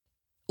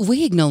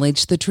We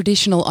acknowledge the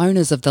traditional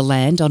owners of the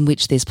land on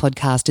which this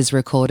podcast is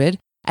recorded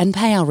and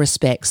pay our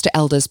respects to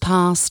elders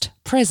past,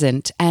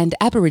 present and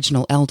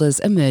Aboriginal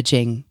elders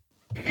emerging.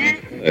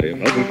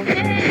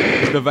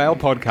 The Vale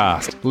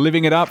Podcast,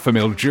 living it up for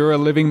Mildura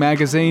Living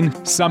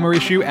Magazine, summer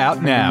issue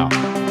out now.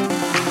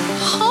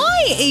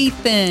 Hi,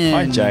 Ethan.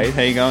 Hi, Jade.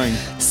 How you going?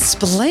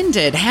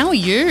 Splendid. How are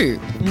you?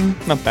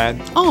 Not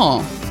bad. Oh,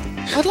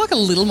 I'd like a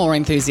little more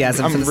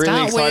enthusiasm for the I'm really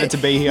start. excited to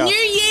be here. New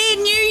year,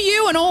 new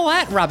you and all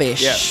that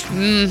rubbish. Yeah.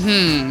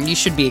 You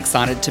should be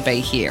excited to be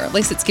here. At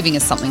least it's giving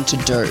us something to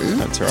do.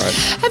 That's right.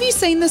 Have you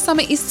seen the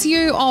summer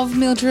issue of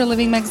Mildura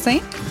Living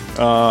Magazine?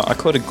 I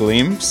caught a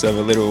glimpse of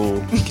a little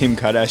Kim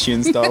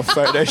Kardashian style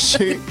photo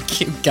shoot.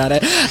 Got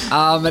it.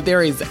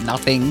 There is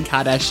nothing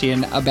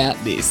Kardashian about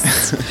this.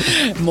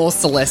 More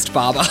Celeste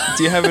Barber.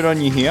 Do you have it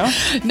on you here?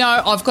 No,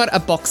 I've got a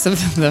box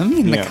of them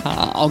in the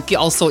car.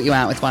 I'll sort you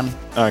out with one.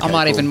 Okay, I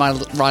might cool. even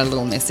write a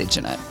little message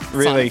in it.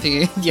 Really? Sign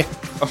it for you. Yeah.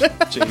 Oh,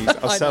 jeez,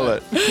 I'll sell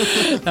it.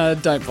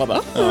 Don't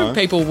bother.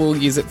 People will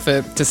use it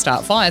to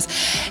start fires.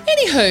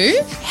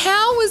 Anywho,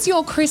 how was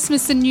your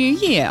Christmas and New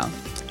Year?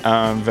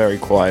 Very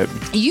quiet.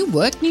 You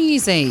worked New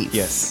Year's Eve?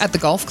 Yes. At the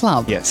golf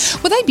club?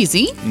 Yes. Were they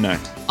busy? No.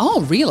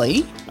 Oh,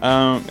 really?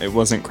 It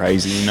wasn't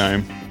crazy,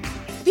 no.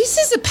 This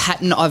is a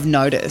pattern I've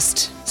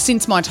noticed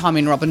since my time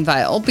in Robin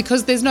Vale,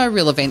 because there's no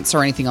real events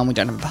or anything on. We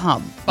don't have a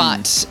pub.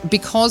 But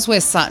because we're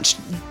such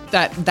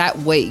that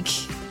week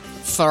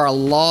for a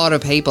lot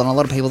of people and a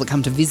lot of people that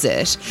come to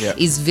visit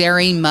is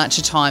very much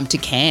a time to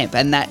camp,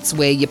 and that's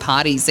where your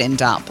parties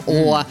end up.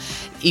 Or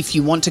if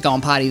you want to go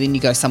and party, then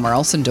you go somewhere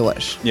else and do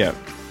it. Yeah.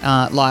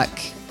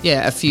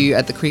 A few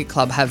at the cricket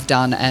club have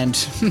done, and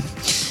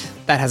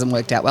that hasn't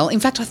worked out well. In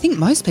fact, I think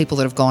most people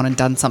that have gone and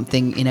done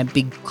something in a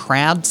big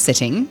crowd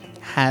setting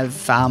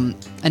have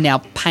are now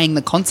paying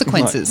the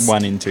consequences.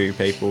 Like 1 in 2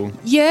 people.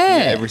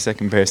 Yeah. Every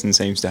second person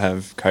seems to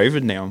have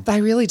COVID now. They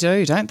really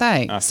do, don't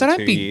they? After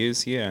 2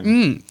 years, yeah.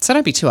 So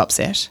don't be too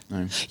upset.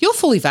 No. You're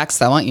fully vaxxed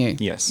though, aren't you?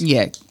 Yes.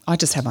 Yeah. I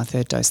just had my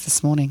 3rd dose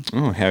this morning.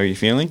 Oh, how are you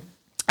feeling?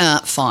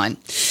 Fine.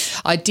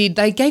 I did.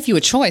 They gave you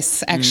a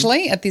choice,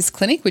 actually, at this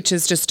clinic, which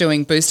is just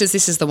doing boosters.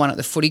 This is the one at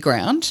the footy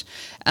ground.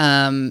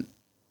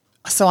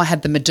 So I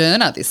had the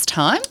Moderna this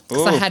time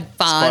because I had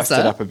Pfizer. Spiced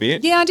it up a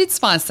bit. Yeah, I did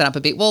spice it up a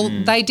bit. Well,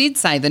 they did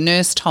say, the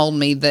nurse told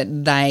me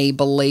that they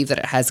believe that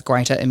it has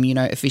greater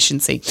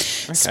immunoefficiency.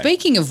 Okay.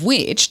 Speaking of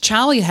which,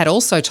 Charlie had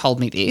also told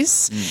me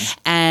this,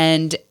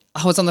 and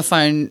I was on the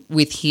phone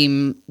with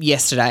him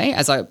yesterday,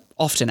 as I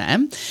often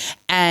am,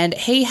 and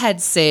he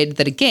had said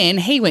that, again,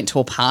 he went to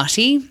a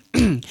party,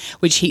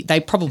 which they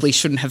probably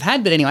shouldn't have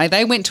had, but anyway,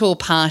 they went to a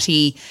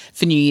party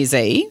for New Year's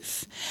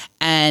Eve,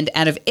 and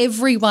out of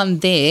everyone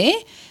there,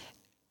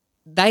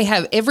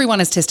 everyone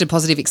has tested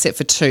positive except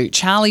for 2,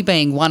 Charlie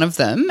being one of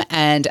them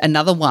and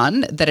another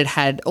one that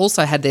had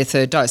also had their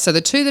 3rd dose. So the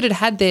 2 that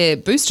had their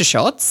booster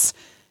shots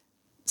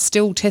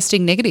still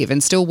testing negative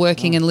and still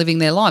working and living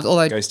their lives.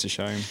 Although Goes to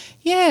show.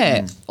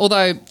 Yeah.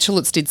 Although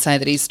Chulitz did say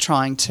that he's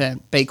trying to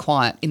be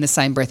quiet. In the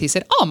same breath, he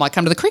said, I might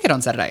come to the cricket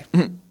on Saturday.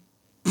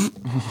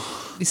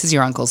 This is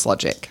your uncle's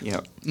logic. Yeah.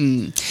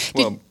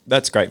 Well,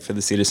 that's great for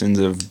the citizens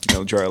of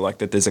Mildura, like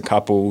that there's a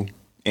couple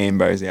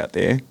Ambos out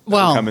there that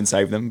will come and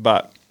save them.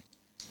 But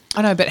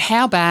I know, but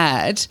how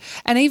bad?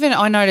 And even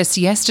I noticed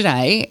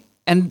yesterday,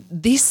 and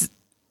this,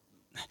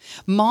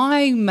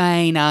 my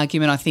main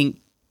argument,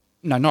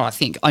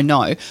 I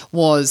know,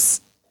 was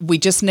we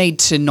just need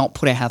to not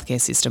put our healthcare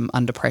system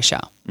under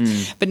pressure.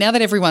 But now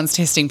that everyone's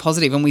testing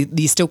positive and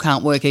you still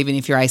can't work even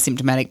if you're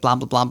asymptomatic, blah,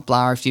 blah, blah,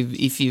 blah,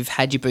 if you've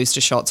had your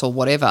booster shots or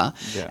whatever,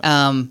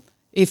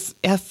 if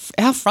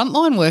our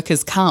frontline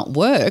workers can't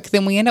work,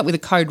 then we end up with a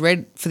code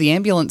red for the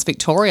ambulance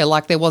Victoria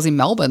like there was in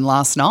Melbourne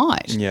last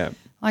night. yeah,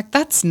 Like,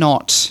 that's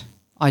not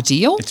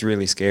ideal. it's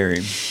really scary.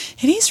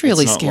 It is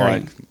really It's not scary.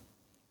 like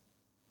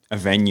a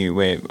venue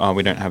where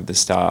we don't have the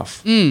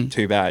staff.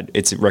 Too bad.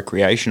 It's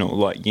recreational.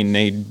 Like, you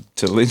need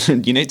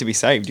to you need to be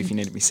saved if you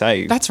need to be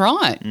saved. That's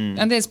right.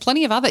 And there's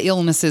plenty of other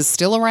illnesses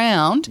still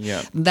around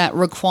that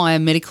require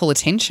medical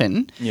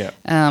attention. Yeah.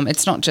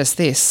 It's not just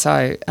this.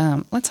 So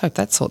let's hope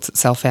that sorts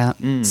itself out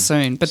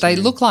soon. But they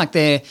look like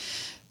they're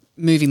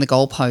moving the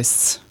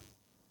goalposts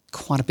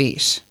quite a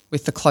bit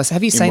with the close.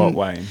 Have you seen what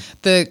way?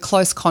 The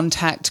close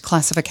contact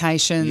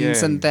classifications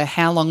Yeah. and the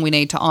how long we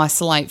need to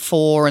isolate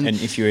for? And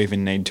if you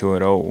even need to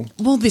at all.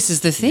 well, this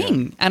is the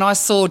thing. Yeah. And I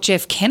saw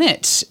Jeff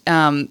Kennett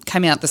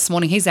came out this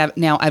morning. He's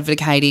now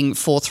advocating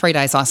for 3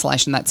 days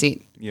isolation. That's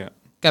it. Yeah.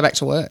 Go back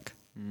to work.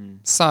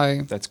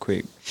 So That's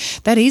quick.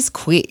 that is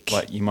quick.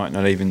 Like, you might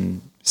not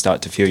even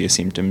start to feel your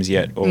symptoms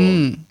yet. Or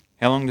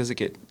how long does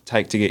it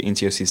take to get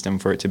into your system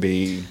for it to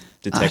be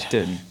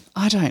detected?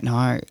 I don't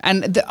know.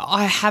 And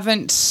I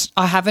haven't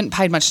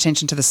paid much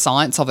attention to the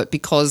science of it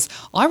because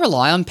I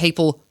rely on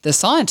people, the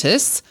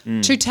scientists,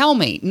 to tell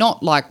me,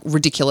 not like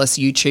ridiculous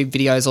YouTube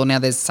videos or now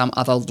there's some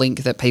other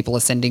link that people are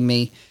sending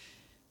me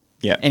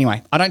Yeah.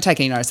 Anyway, I don't take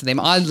any notice of them.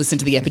 I listen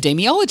to the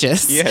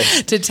epidemiologists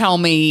Yes. to tell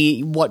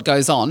me what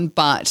goes on.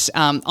 But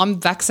I'm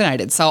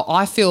vaccinated, so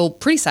I feel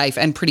pretty safe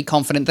and pretty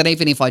confident that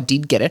even if I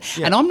did get it,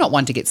 and I'm not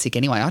one to get sick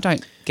anyway, I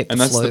don't get the And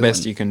that's flu. the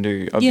best you can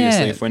do.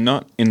 Obviously, if we're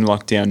not in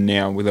lockdown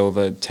now with all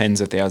the tens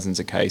of thousands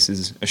of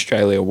cases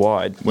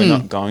Australia-wide, we're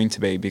not going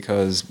to be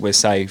because we're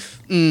safe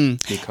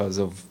because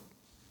of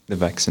the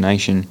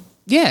vaccination.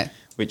 Yeah.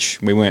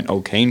 Which we weren't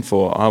all keen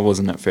for. I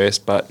wasn't at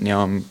first, but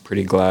now I'm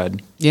pretty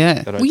glad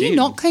Yeah. that I Were did. you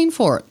not keen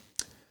for it?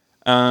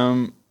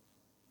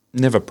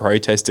 Never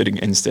protested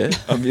against it,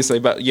 obviously,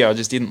 but yeah, I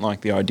just didn't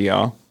like the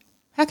idea.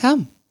 How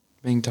come?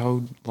 Being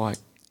told, like...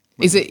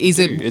 Is it?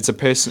 It's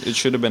a it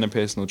should have been a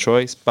personal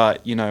choice,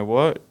 but you know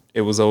what?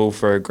 It was all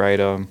for a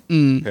greater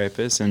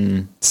purpose,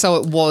 and So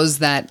it was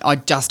that I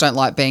just don't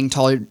like being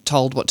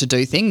told what to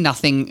do thing.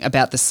 Nothing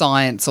about the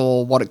science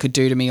or what it could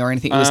do to me or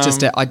anything. It was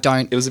just I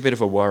don't. it was a bit of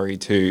a worry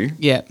too.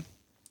 Yeah.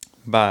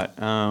 But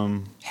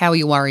How are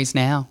your worries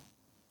now?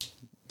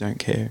 don't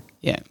care.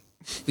 Yeah.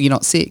 You're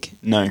not sick,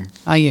 No,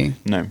 are you?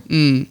 no.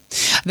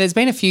 There's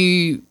been a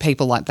few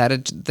people like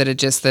that that are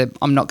just that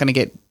I'm not going to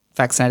get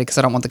vaccinated because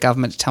I don't want the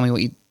government to tell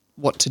me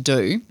what to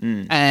do,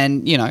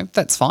 and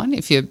that's fine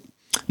if you.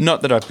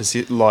 Not that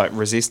I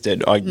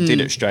resisted. I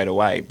did it straight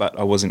away, but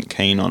I wasn't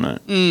keen on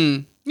it.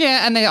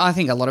 Yeah, and I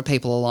think a lot of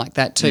people are like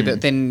that too.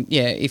 But then,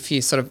 if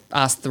you sort of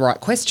ask the right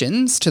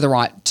questions to the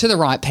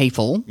right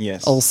people,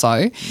 Yes.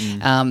 also,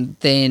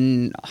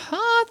 then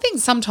I think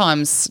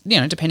sometimes,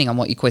 depending on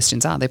what your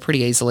questions are, they're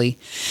pretty easily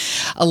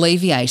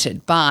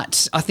alleviated.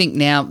 But I think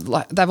now,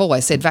 like they've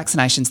always said,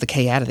 vaccination's the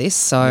key out of this.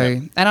 So,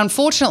 and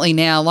unfortunately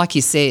now, like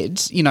you said,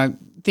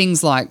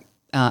 things like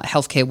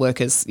healthcare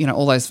workers,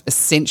 all those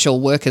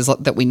essential workers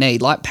that we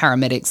need, like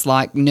paramedics,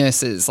 like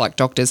nurses, like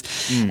doctors,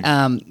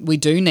 we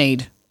do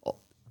need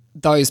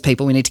those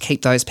people. We need to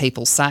keep those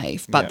people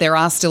safe. But there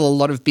are still a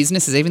lot of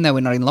businesses, even though we're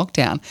not in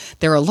lockdown,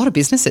 there are a lot of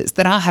businesses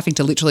that are having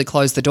to literally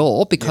close the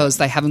door because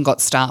they haven't got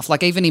staff.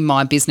 Like even in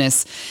my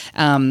business,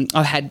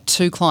 I've had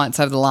 2 clients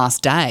over the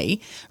last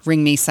day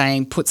ring me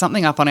saying, put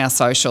something up on our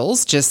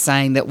socials just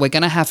saying that we're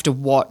going to have to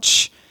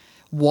watch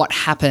what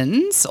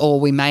happens, or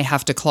we may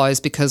have to close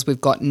because we've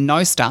got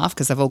no staff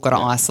because they've all got to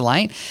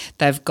isolate.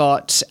 They've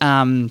got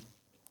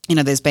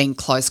there's been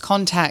close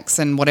contacts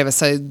and whatever.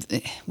 So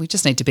we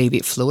just need to be a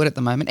bit fluid at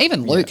the moment.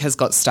 Even Luke has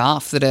got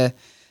staff that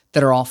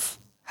are off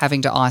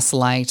having to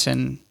isolate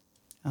and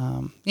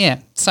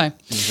So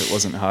If it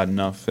wasn't hard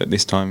enough at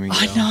this time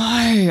of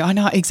year. I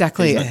know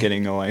exactly. He's not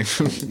getting away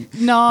from the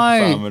No.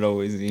 farm at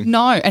all, is he?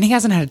 No, and he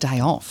hasn't had a day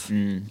off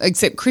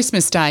except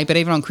Christmas Day. But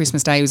even on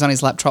Christmas Day, he was on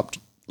his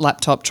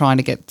laptop trying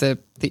to get the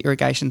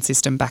irrigation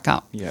system back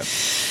up. Yeah.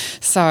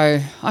 So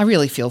I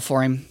really feel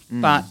for him.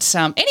 But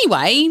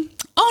anyway,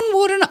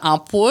 onward and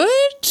upward.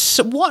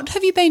 What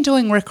have you been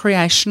doing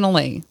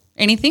recreationally?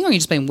 Anything, or you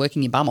just been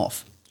working your bum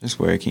off? Just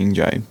working,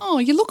 Jade. Oh,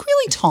 you look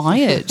really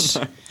tired.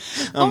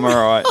 I'm all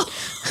right.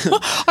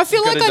 I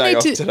feel Got like a day I need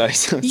off to. today.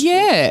 So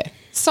Yeah.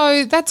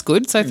 So that's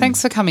good. So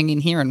thanks for coming in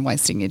here and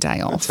wasting your day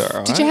off. That's all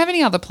right. Did you have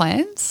any other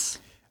plans?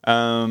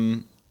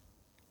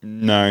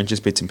 No,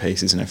 just bits and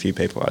pieces and a few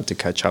people I had to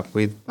catch up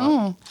with.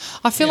 Oh,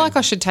 I feel like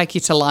I should take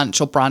you to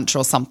lunch or brunch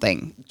or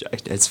something.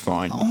 It's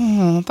fine.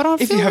 Oh, but I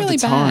If feel you have really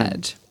the time.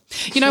 bad.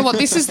 You know what?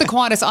 This is the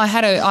quietest. I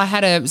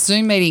had a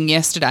Zoom meeting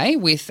yesterday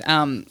with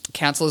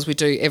counsellors. We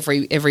do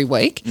every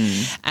week,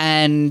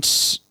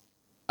 and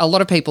a lot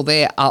of people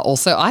there are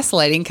also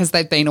isolating because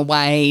they've been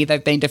away,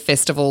 they've been to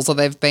festivals, or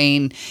they've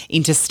been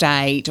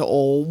interstate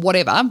or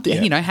whatever.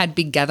 Yeah. Had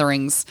big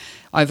gatherings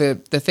over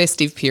the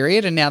festive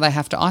period, and now they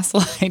have to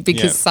isolate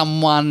because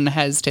someone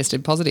has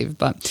tested positive.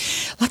 But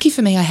lucky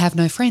for me, I have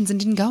no friends and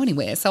didn't go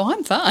anywhere, so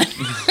I'm fine.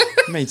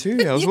 Me too.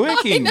 I was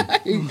working.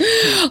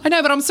 I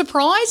know, but I'm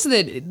surprised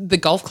that the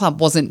golf club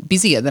wasn't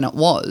busier than it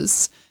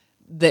was,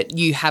 that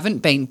you haven't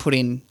been put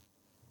in.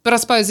 But I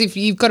suppose if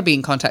you've got to be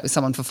in contact with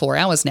someone for 4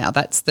 hours now,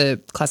 that's the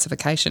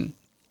classification.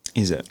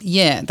 Is it?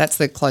 Yeah, that's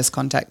the close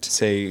contact.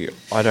 See,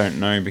 I don't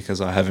know because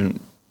I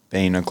haven't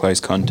been a close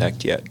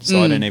contact yet.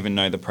 So I don't even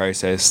know the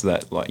process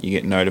that you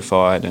get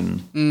notified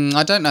and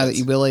I don't know that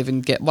you will even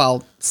get,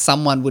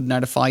 someone would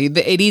notify you.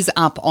 It is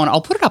up on,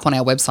 I'll put it up on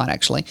our website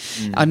actually.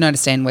 I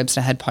noticed Dan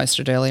Webster had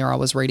posted earlier. I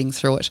was reading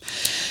through it.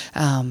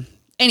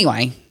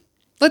 Anyway,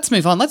 let's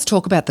move on. Let's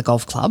talk about the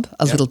golf club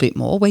a little bit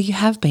more, where you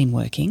have been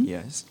working.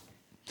 yes.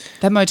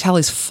 That motel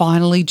is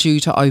finally due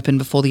to open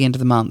before the end of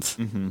the month.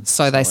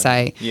 So they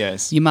say,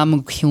 Yes. your mum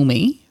will kill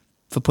me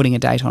for putting a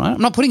date on it.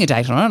 I'm not putting a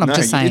date on it. I'm No, just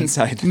you saying. didn't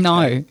say that.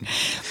 No,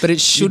 but it You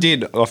should.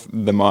 did off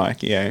the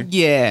mic, yeah.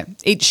 Yeah,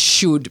 it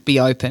should be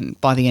open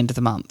by the end of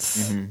the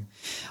month.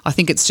 I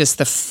think it's just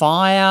the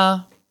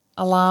fire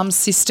alarm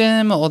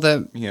system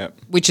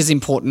which is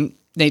important.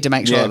 Need to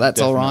make sure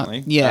that's all right.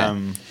 definitely. Yeah.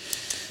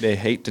 They're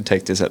heat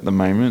detectors at the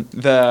moment.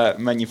 The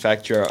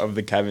manufacturer of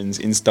the cabins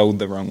installed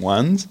the wrong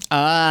ones.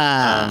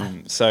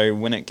 So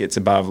when it gets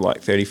above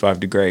 35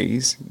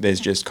 degrees, there's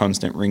just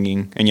constant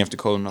ringing and you have to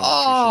call an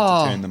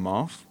electrician to turn them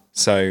off.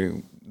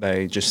 So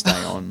they just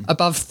stay on.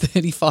 Above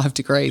 35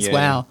 degrees, Yeah.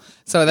 wow.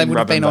 So they would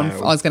have been on,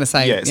 Vale. I was going to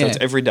say. Yeah, so it's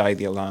every day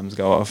the alarms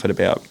go off at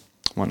about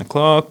 1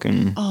 o'clock.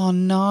 And Oh,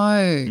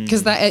 no.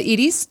 Because it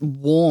is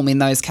warm in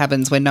those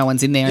cabins when no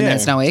one's in there and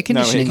there's no air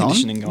conditioning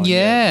on.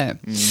 Yeah.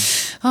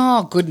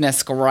 Oh,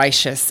 goodness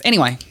gracious.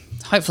 Anyway,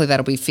 hopefully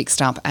that'll be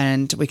fixed up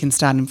and we can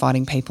start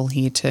inviting people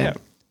here too. Yeah.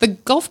 The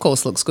golf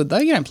course looks good though.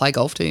 You don't play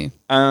golf, do you?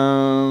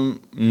 No,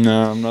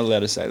 I'm not allowed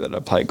to say that I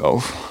play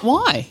golf.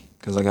 Why?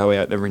 Because I go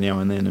out every now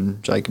and then,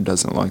 and Jacob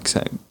doesn't like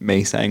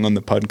me saying on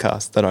the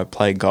podcast that I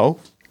play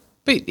golf.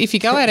 But if you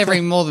go out every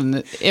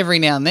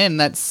now and then,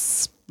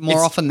 that's more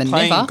It's often than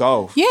playing never.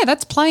 golf. Yeah,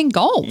 that's playing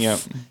golf. Yep.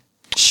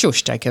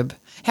 Shush, Jacob.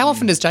 How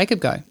often does Jacob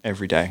go?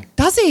 Every day.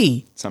 Does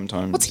he?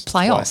 Sometimes What's he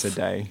play twice off? a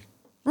day.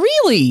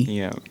 Really?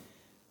 Yeah.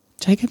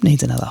 Jacob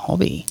needs another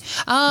hobby.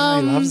 He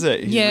loves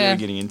it. He's yeah. really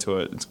getting into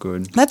it. It's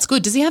good. That's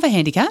good. Does he have a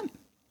handicap?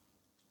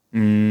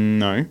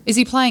 No. Is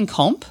he playing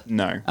comp?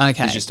 No.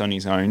 Okay. He's just on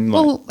his own.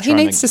 Well, he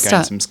trying needs to gain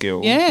start some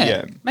skill.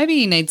 Yeah. Maybe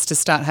he needs to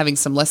start having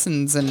some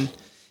lessons and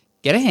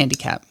get a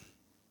handicap.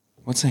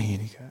 What's a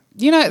handicap?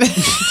 You know.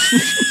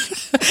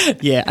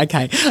 Yeah,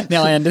 okay.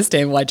 Now I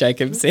understand why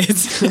Jacob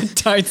says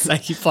don't say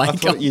you play I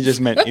golf. thought you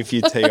just meant if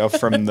you tee off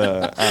from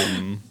the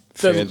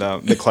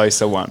the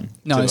closer one.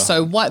 No,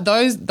 so what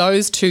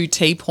those two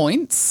tee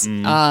points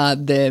are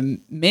the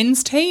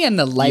men's tee and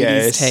the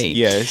ladies' tee.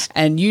 Yes.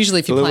 And usually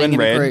if you're Blue playing and in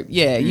red. a group,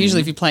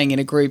 usually if you're playing in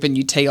a group and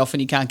you tee off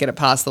and you can't get it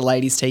past the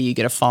ladies' tee, you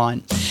get a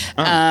fine.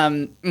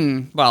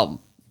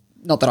 Well,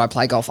 not that I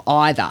play golf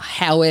either.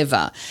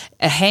 However,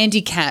 a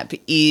handicap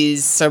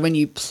is so when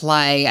you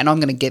play, and I'm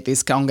going to get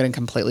this, I'm going to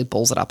completely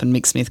balls it up, and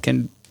Mick Smith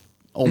can,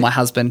 or my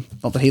husband,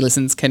 not that he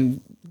listens, can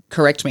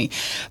correct me,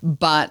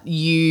 but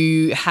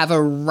you have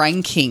a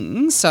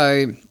ranking,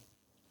 so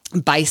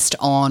based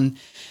on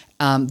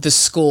the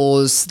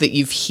scores that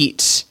you've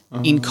hit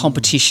in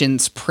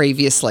competitions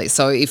previously.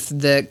 So if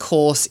the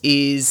course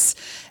is,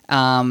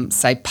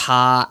 say,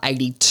 par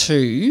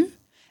 82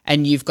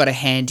 and you've got a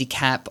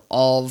handicap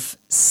of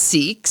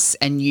 6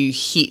 and you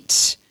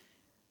hit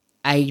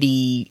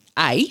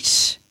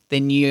 88,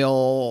 then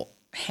your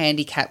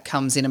handicap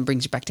comes in and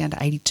brings you back down to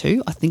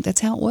 82. I think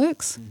that's how it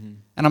works.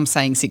 And I'm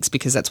saying 6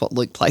 because that's what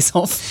Luke plays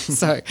off.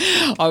 So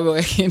I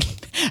work in,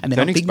 and they're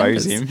Don't not big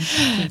expose numbers.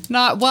 him.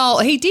 No, well,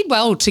 he did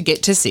well to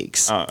get to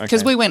 6 Oh, okay.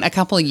 because we went a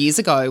couple of years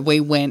ago. We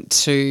went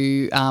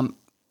to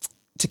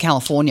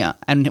California,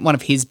 and one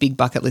of his big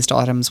bucket list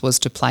items was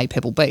to play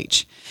Pebble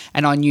Beach.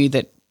 And I knew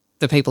that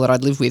the people that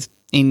I'd lived with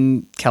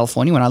in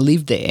California when I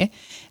lived there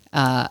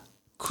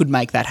could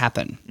make that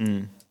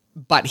happen.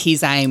 But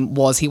his aim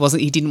was he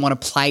didn't want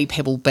to play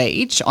Pebble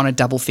Beach on a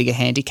double figure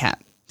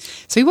handicap.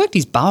 So he worked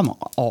his bum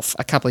off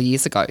a couple of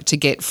years ago to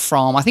get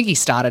from, I think he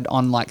started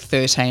on like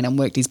 13 and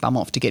worked his bum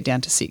off to get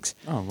down to 6.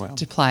 Oh, wow.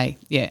 To play,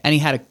 yeah. And he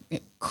had a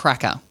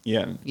cracker.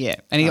 Yeah. Yeah.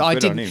 And Oh, I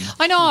good did. on him.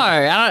 I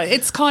know.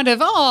 It's kind of,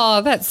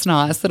 that's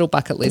nice, little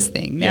bucket list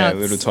thing. Now Yeah, a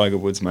it's- little Tiger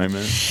Woods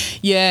moment.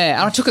 yeah,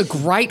 and I took a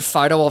great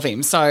photo of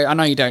him. So I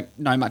know you don't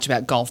know much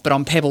about golf, but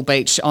on Pebble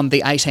Beach on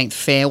the 18th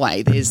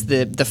fairway, there's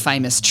the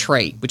famous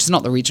tree, which is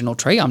not the original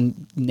tree.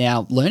 I'm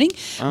now learning.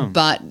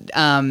 But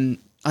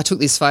I took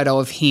this photo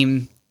of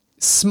him,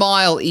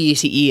 smile ear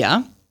to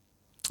ear,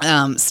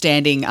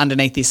 standing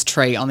underneath this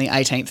tree on the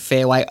 18th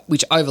fairway,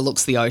 which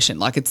overlooks the ocean.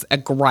 Like, it's a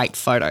great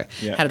photo.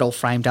 Yeah. Had it all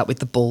framed up with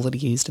the ball that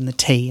he used and the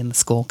tee and the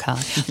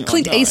scorecard.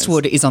 Clint nice.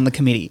 Eastwood is on the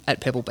committee at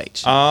Pebble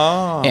Beach.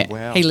 Oh, Yeah,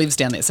 wow. he lives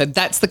down there. So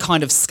that's the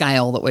kind of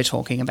scale that we're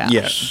talking about.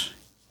 Yeah.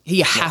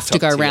 You have to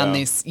go top around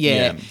tier. this. Yeah,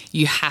 Yeah.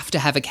 you have to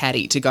have a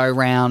caddy to go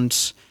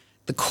around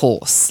the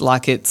course.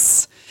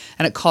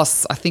 And it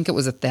costs, I think it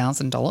was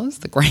 $1,000,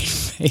 the green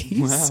fees,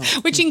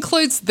 Wow. which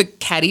includes the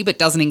caddy but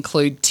doesn't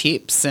include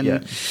tips.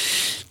 And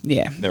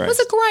yeah, it There was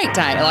is. a great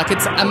day. Like,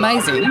 it's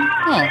amazing.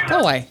 Oh, go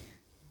away.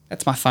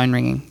 That's my phone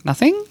ringing.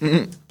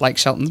 Nothing? Blake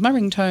Shelton's my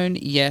ringtone.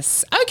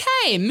 Yes.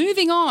 Okay,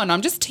 moving on.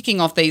 I'm just ticking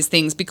off these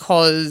things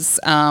because,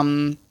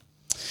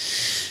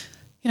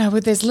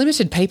 there's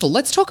limited people.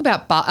 Let's talk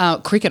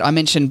about cricket I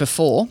mentioned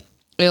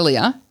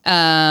earlier.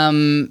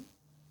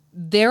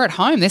 They're at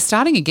home. They're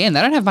starting again.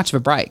 They don't have much of a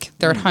break.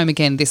 They're at home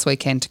again this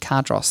weekend to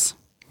Cardross.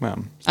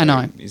 Well, I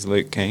know. Is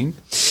Luke keen?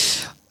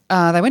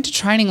 They went to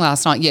training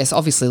last night. Yes,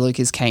 obviously Luke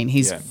is keen.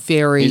 He's He's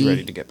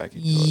ready to get back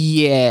into it.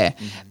 Yeah.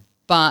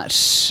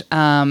 But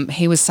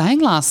he was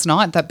saying last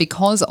night that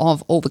because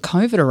of all the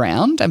COVID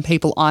around and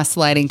people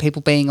isolating,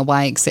 people being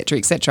away, et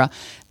cetera,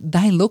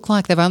 they look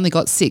like they've only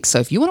got 6. So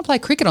if you want to play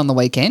cricket on the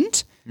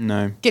weekend,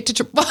 No. get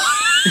to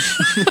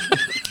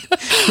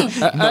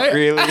Not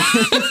really.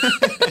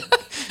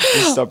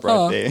 Just stop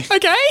right there.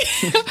 Okay.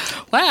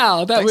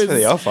 Wow. Thanks for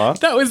the offer.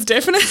 That was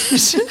definite.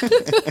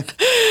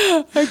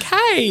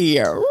 Okay.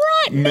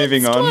 Right.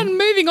 Moving next on. one.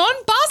 Moving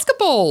on.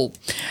 Basketball.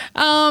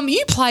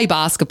 You play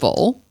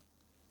basketball.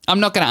 I'm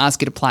not going to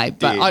ask you to play,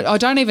 but Yeah. I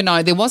don't even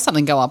know. There was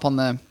something go up on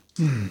the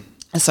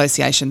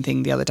association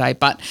thing the other day,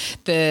 but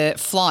the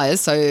Flyers,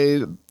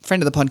 so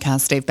friend of the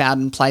podcast, Steve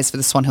Bowden, plays for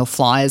the Swan Hill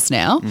Flyers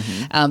now.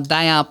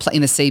 They are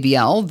in the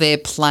CBL. They're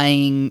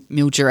playing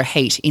Mildura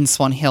Heat in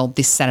Swan Hill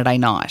this Saturday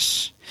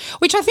night.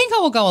 which I think I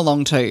will go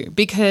along to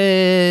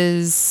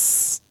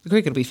because the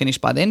cricket will be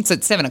finished by then. So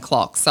it's 7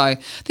 o'clock. So I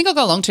think I'll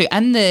go along to.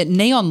 And the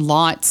Neon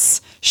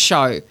Lights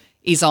show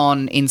is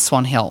on in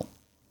Swan Hill.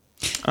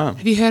 Oh.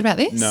 Have you heard about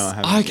this? No, I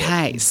haven't.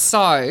 Okay.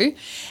 So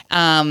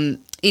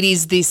it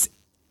is this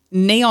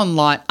neon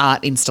light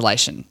art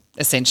installation,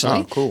 essentially.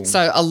 Oh, cool.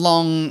 So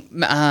along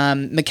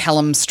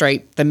McCallum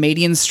Street, the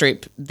median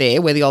strip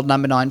there where the old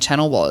Number 9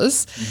 channel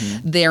was,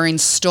 they're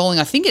installing,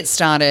 I think it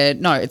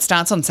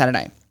starts on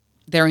Saturday.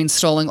 They're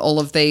installing all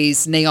of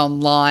these neon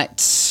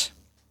lights.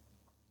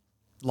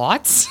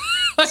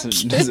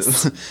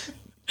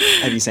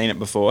 Have you seen it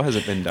before? Has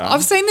it been done?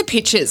 I've seen the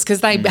pictures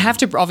because they have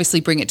to obviously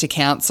bring it to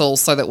council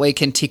so that we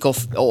can tick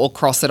off or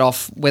cross it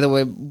off whether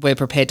we're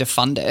prepared to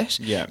fund it.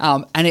 Yeah.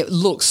 And it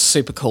looks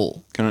super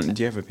cool. Do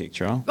you have a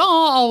picture?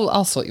 Oh,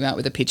 I'll sort you out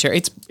with a picture.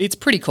 It's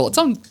pretty cool. It's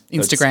on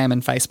Instagram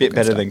and Facebook. A bit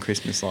better than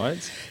Christmas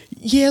lights?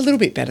 Yeah, a little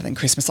bit better than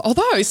Christmas.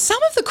 Although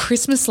some of the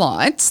Christmas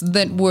lights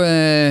that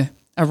were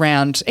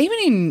around,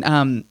 even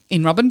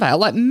in Robinvale,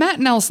 like Matt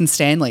and Alison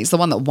Stanley's, the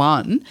one that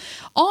won,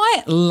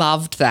 I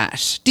loved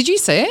that. Did you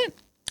see it?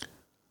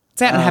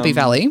 It's out in Happy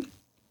Valley.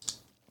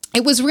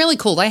 It was really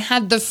cool. They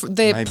had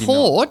their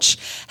porch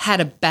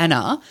had a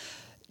banner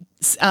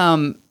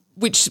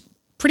which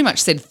pretty much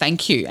said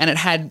thank you, and it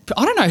had,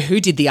 I don't know who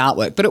did the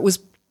artwork, but it was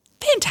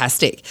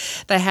fantastic.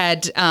 They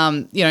had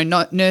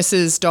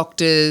nurses,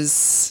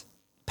 doctors,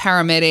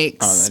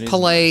 paramedics,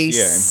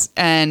 police,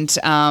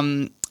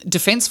 and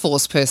Defence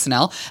Force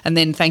personnel, and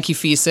then thank you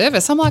for your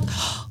service. I'm like,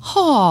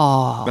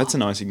 oh. That's a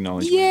nice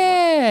acknowledgement.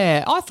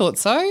 Yeah, I thought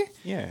so.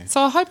 Yeah. So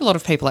I hope a lot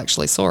of people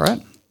actually saw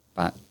it.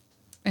 But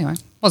anyway,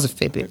 it was a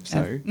fair bit.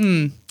 So.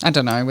 I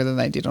don't know whether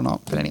they did or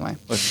not, but anyway.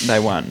 Well,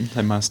 they won.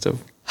 They must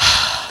have.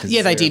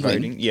 Yeah, they did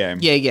voting. win. Yeah.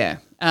 Yeah.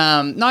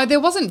 No, there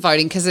wasn't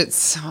voting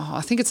because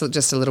I think it's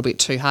just a little bit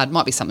too hard.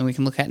 Might be something we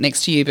can look at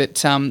next year,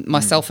 but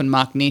myself and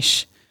Mark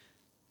Nish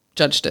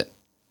judged it.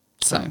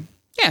 So,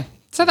 yeah.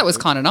 So that was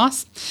kind of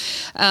nice.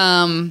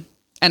 And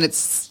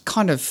it's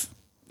kind of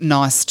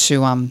nice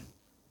to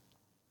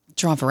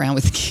drive around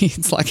with the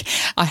kids. Like,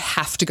 I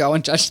have to go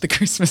and judge the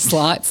Christmas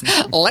lights.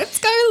 Let's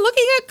go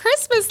looking at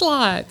Christmas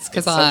lights.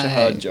 It's such a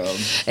hard job.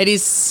 It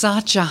is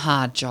such a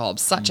hard job,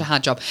 a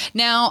hard job.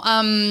 Now,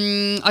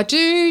 I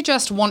do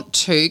just want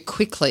to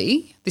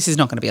quickly, this is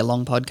not going to be a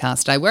long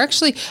podcast day.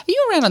 Are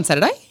you around on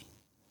Saturday?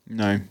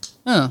 No.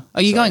 Oh,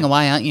 are you going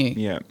away, aren't you?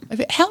 Yeah.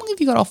 How long have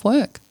you got off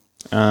work?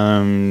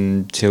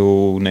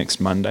 Till next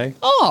Monday.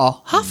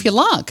 Oh, half your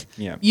luck.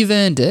 Yeah. You've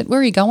earned it.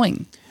 Where are you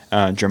going?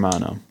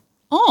 Dramana.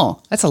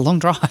 Oh, that's a long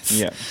drive.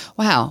 Yeah.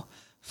 Wow.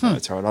 No,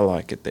 that's right. I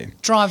like it there.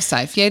 Drive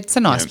safe. Yeah, it's a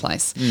nice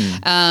place.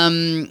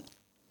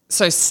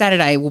 So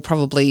Saturday we'll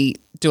probably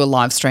do a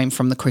live stream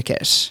from the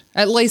cricket,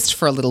 at least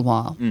for a little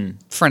while,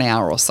 for an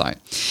hour or so.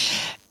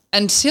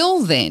 Until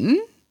then,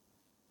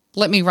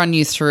 let me run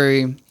you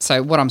through.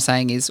 So what I'm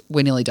saying is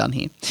we're nearly done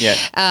here. Yeah.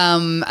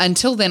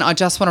 Until then, I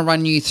just want to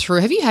run you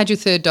through. Have you had your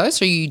third dose?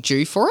 Are you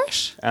due for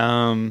it?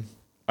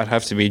 I'd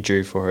have to be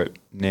due for it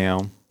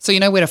now. So you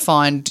know where to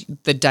find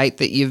the date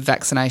that your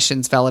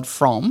vaccination's valid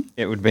from?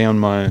 It would be on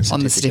my certificate. On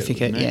the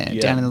certificate, yeah,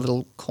 down in the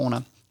little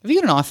corner. Have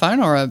you got an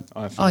iPhone or a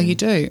iPhone? Oh, you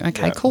do.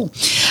 Okay, yeah. Cool.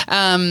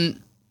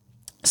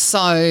 So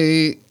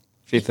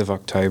 5th of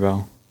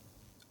October.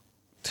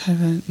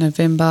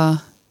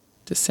 November,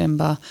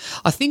 December.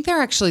 I think they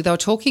were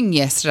talking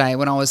yesterday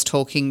when I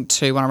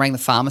rang the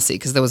pharmacy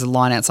because there was a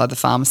line outside the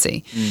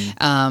pharmacy.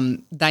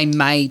 They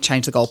may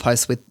change the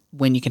goalposts with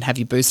when you can have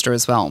your booster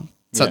as well.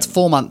 So it's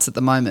 4 months at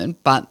the moment,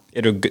 but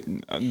They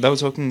were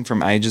talking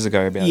from ages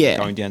ago about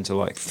going down to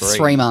like 3.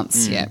 3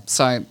 months, yeah.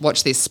 So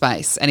watch this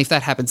space. And if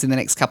that happens in the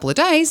next couple of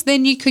days,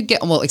 then you could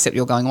get, well, except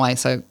you're going away,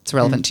 so it's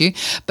irrelevant to you.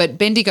 But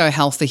Bendigo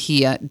Health are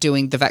here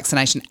doing the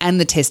vaccination and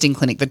the testing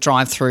clinic, the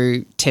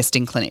drive-through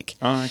testing clinic.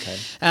 Oh, okay.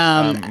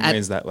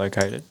 Where's that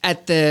located?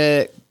 At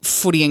the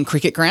footy and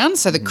cricket ground.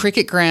 So the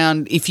cricket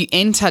ground, if you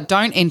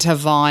don't enter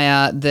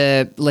via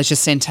the leisure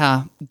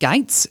centre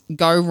gates,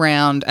 go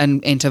round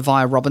and enter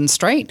via Robin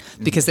Street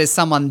because there's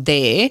someone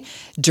there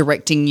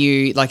directing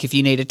you, like if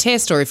you need a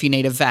test or if you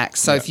need a vax.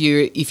 So if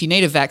you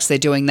need a vax, they're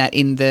doing that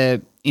in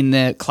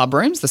the club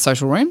rooms, the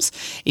social rooms.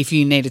 If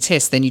you need a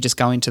test, then you just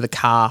go into the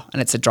car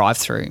and it's a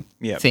drive-through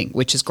thing,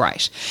 which is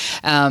great.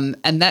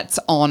 And that's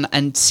on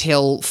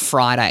until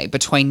Friday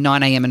between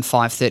 9 a.m. and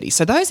 5:30.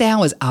 So those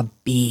hours are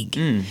big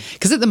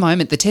because at the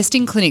moment the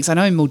testing clinics, I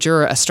know in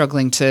Mildura are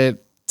struggling to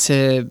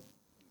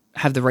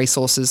have the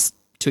resources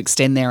to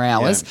extend their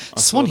hours. I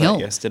Swan saw Hill.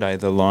 that yesterday,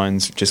 the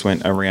lines just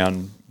went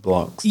around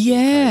blocks.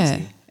 Yeah.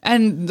 Crazy.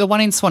 And the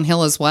one in Swan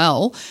Hill as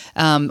well,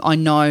 I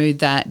know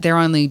that they're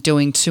only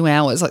doing 2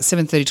 hours, like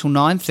 7:30 till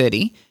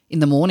 9:30 in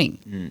the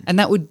morning. And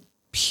that would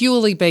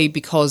purely be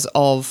because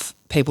of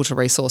people to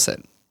resource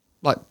it,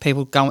 like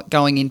people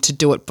going in to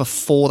do it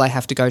before they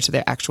have to go to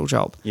their actual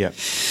job. Yeah.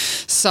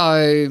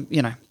 So,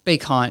 be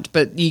kind.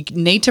 But you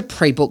need to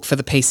pre-book for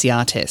the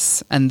PCR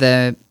tests, and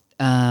the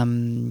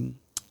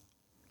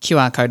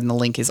QR code and the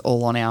link is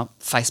all on our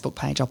Facebook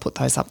page. I'll put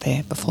those up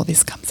there before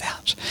this comes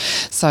out.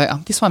 So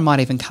this one might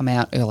even come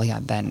out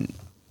earlier than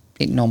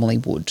it normally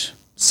would.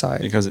 So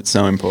Because it's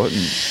so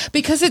important.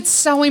 Because it's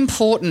so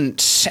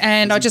important.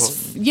 And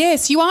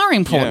yes, you are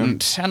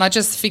important. Yeah. And I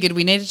just figured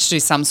we needed to do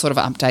some sort of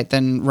update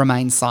than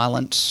remain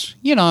silent,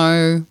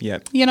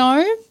 Yep.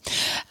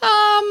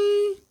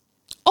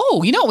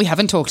 Oh, you know what we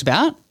haven't talked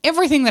about?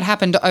 Everything that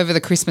happened over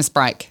the Christmas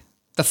break.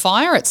 The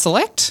fire at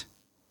Select,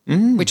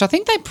 which I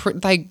think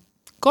they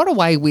got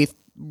away with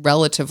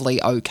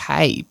relatively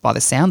okay by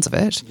the sounds of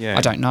it. Yeah.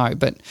 I don't know,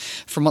 but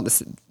from what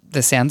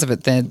the sounds of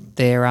it,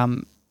 their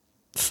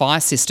fire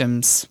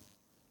systems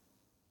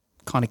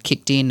kind of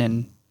kicked in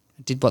and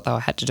did what they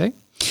had to do.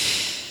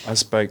 I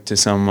spoke to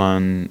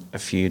someone a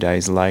few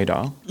days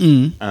later,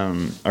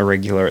 a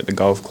regular at the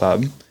golf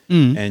club,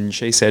 and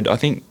she said, I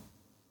think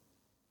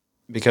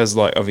because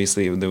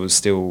obviously there was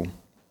still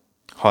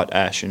hot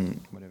ash and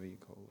whatever you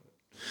call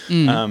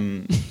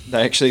it,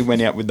 they actually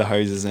went out with the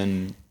hoses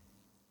and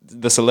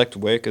the Select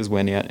workers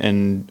went out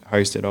and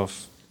hosed it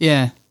off.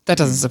 Yeah, that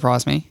doesn't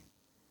surprise me.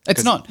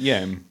 It's not.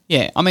 Yeah.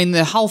 Yeah. I mean,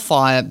 the whole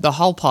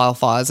pile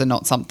fires are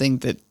not something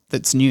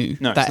that's new.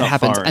 No, that it's not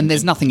happens, foreign. and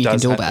there's nothing you can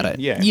do happen. about it.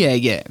 Yeah.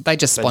 Yeah. They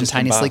just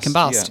spontaneously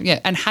combust. Yeah.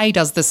 And hay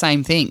does the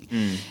same thing.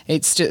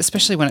 It's just,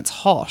 especially when it's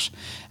hot.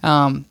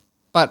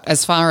 But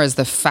as far as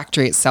the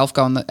factory itself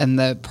go and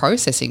the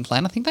processing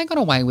plant, I think they got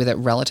away with it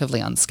relatively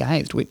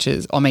unscathed, which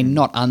is, I mean,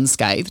 not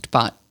unscathed,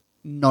 but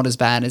not as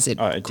bad as it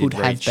could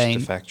have been.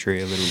 The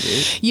factory a little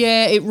bit.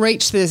 Yeah, it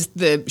reached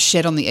the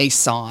shed on the east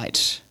side.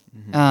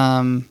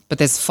 But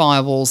there's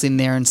firewalls in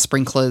there and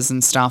sprinklers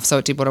and stuff, so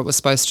it did what it was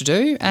supposed to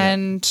do,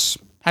 and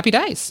happy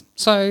days.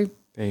 So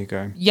there you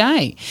go.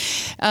 Yay.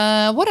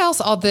 What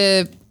else? Oh,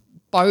 the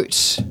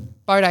boat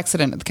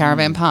accident at the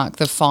caravan park,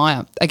 the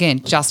fire. Again,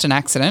 just an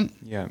accident.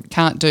 Yeah.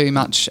 Can't do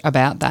much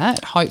about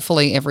that.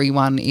 Hopefully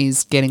everyone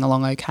is getting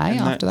along okay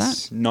after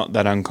that. Not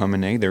that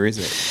uncommon either, is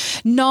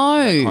it? No.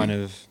 That kind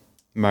of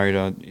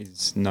motor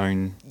is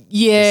known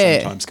to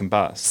sometimes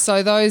combust.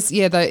 So those,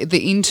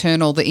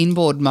 the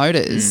inboard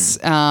motors,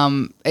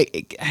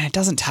 it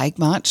doesn't take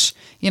much.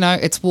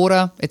 It's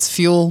water, it's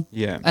fuel.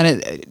 Yeah.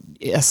 And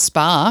a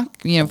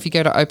spark, if you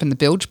go to open the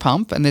bilge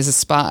pump and there's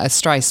a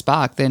stray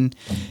spark, then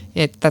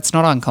that's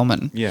not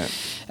uncommon. Yeah.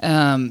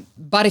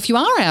 But if you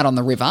are out on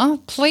the river,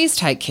 please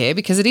take care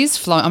because it is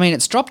flowing. I mean,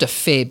 it's dropped a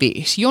fair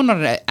bit. You're not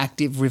an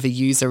active river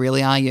user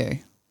really, are you?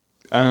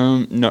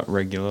 Not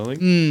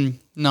regularly.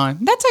 No,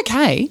 that's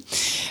okay.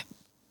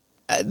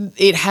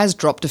 It has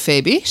dropped a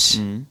fair bit.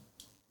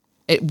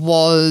 It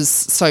was,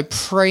 so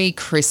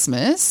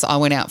pre-Christmas, I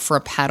went out for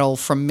a paddle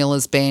from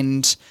Miller's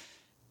Bend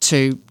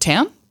to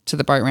town, to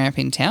the boat ramp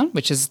in town,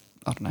 which is,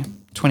 I don't know,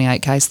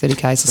 28 k's, 30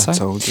 k's or so.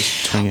 That's all,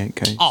 just 28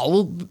 k's. Oh,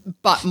 well,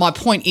 but my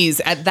point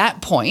is at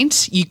that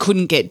point you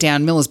couldn't get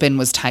down. Miller's Bend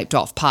was taped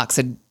off. Parks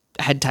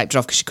had taped it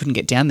off because you couldn't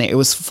get down there. It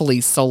was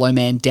fully solo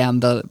man down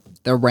the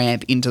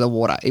ramp into the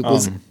water. It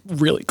was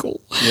really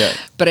cool. Yeah.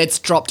 But it's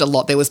dropped a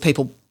lot. There was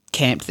people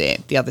camped there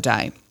the other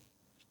day.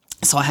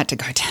 So I had to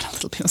go down a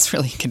little bit. It was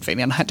really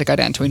inconvenient. I had to go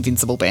down to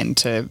Invincible Bend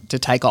to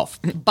take off.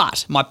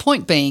 But my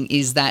point being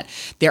is that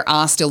there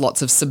are still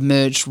lots of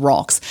submerged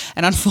rocks.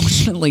 And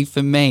unfortunately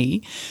for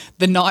me,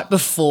 the night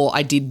before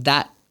I did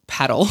that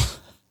paddle,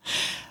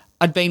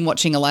 I'd been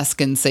watching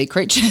Alaskan Sea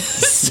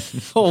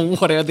Creatures or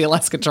whatever, the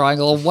Alaska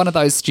Triangle, or one of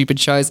those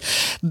stupid shows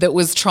that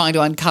was trying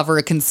to uncover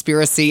a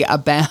conspiracy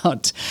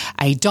about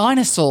a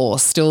dinosaur, a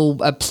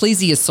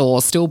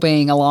plesiosaur, still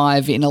being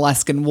alive in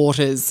Alaskan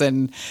waters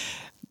and,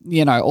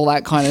 all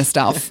that kind of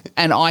stuff.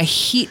 And I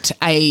hit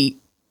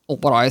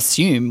what I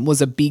assume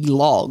was a big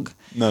log.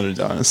 Not a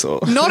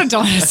dinosaur. Not a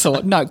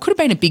dinosaur. No, it could have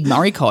been a big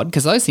Murray cod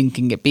because those things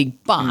can get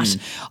big. But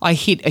I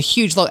hit a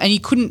huge log and you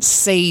couldn't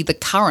see the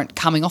current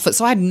coming off it.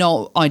 So I had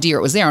no idea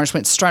it was there. I just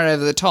went straight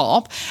over the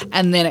top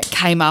and then it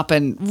came up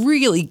and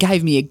really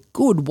gave me a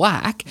good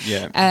whack.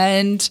 Yeah.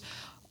 And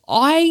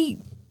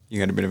you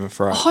got a bit of a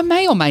fright. I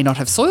may or may not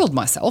have soiled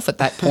myself at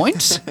that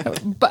point,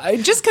 but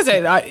just because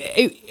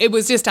it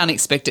was just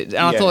unexpected.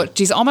 And I thought,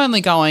 geez, I'm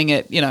only going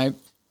at,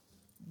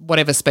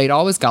 whatever speed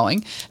I was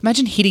going.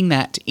 Imagine hitting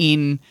that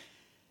on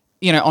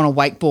a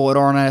wakeboard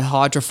or on a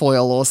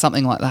hydrofoil or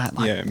something like that.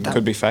 It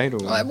could be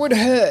fatal. It would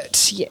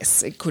hurt.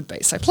 Yes, it could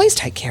be. So please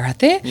take care out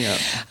there. Yeah.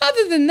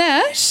 Other than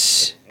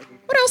that,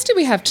 what else do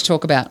we have to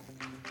talk about?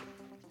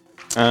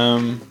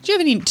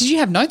 Did you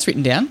have notes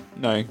written down?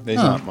 No, these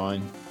aren't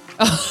mine.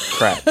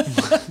 Crap. You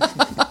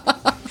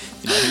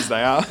know whose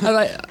they are?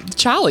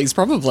 Charlie's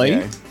probably.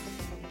 Yeah.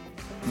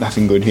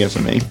 Nothing good here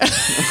for me.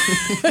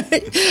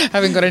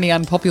 Haven't got any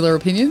unpopular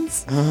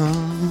opinions?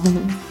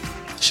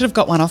 Should have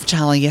got one off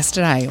Charlie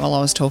yesterday while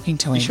I was talking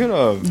to him. You should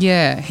have.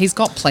 Yeah, he's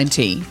got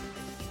plenty.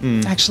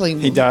 Actually,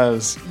 he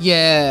does.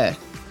 Yeah.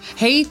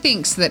 He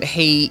thinks that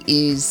he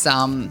is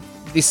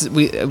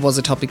it was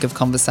a topic of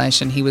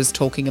conversation. He was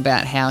talking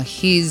about how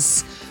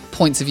his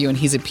points of view and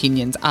his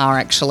opinions are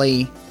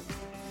actually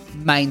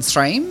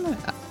mainstream.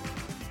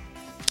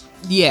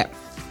 Yeah.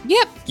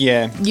 Yep.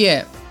 Yeah.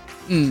 Yeah.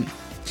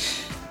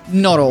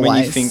 Not always.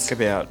 When you think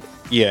about,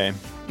 Yeah.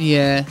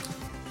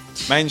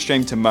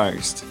 mainstream to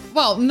most.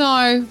 Well,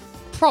 no,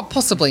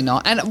 possibly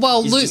not. And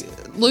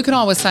Luke and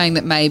I were saying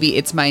that maybe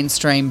it's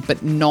mainstream,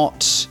 but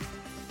not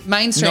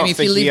mainstream Not if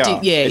for you lived here.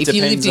 in, yeah, It if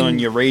you lived depends in on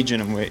your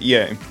region and where,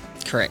 yeah.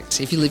 correct.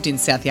 If you lived in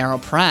South Yarra or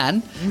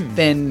Prahran,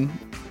 then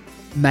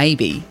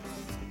maybe,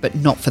 but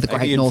not for the Maybe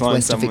great you'd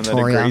northwest find of someone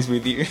Victoria. that agrees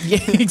with you.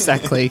 Yeah,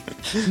 exactly.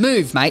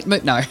 Move, mate.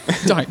 No,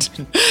 don't.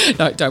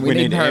 No, don't. We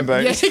need her.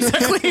 ambos. Yeah,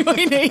 exactly.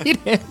 We need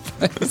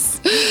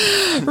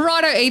ambos.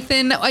 Righto,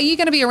 Ethan. Are you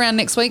going to be around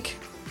next week?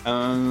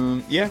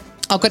 Yeah.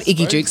 I've got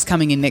Iggy Dukes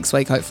coming in next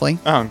week, hopefully.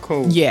 Oh,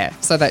 cool. Yeah,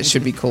 so that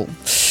should be cool.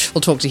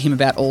 We'll talk to him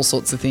about all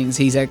sorts of things.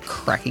 He's a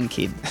cracking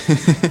kid.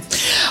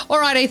 All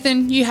right,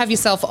 Ethan, you have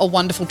yourself a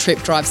wonderful trip.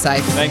 Drive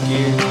safe. Thank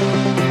you.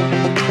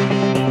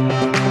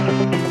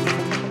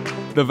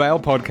 The Vale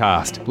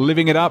Podcast,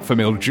 living it up for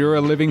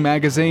Mildura Living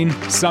Magazine,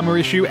 summer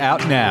issue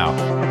out now.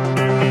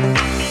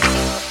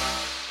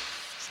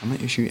 Summer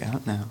issue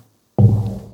out now.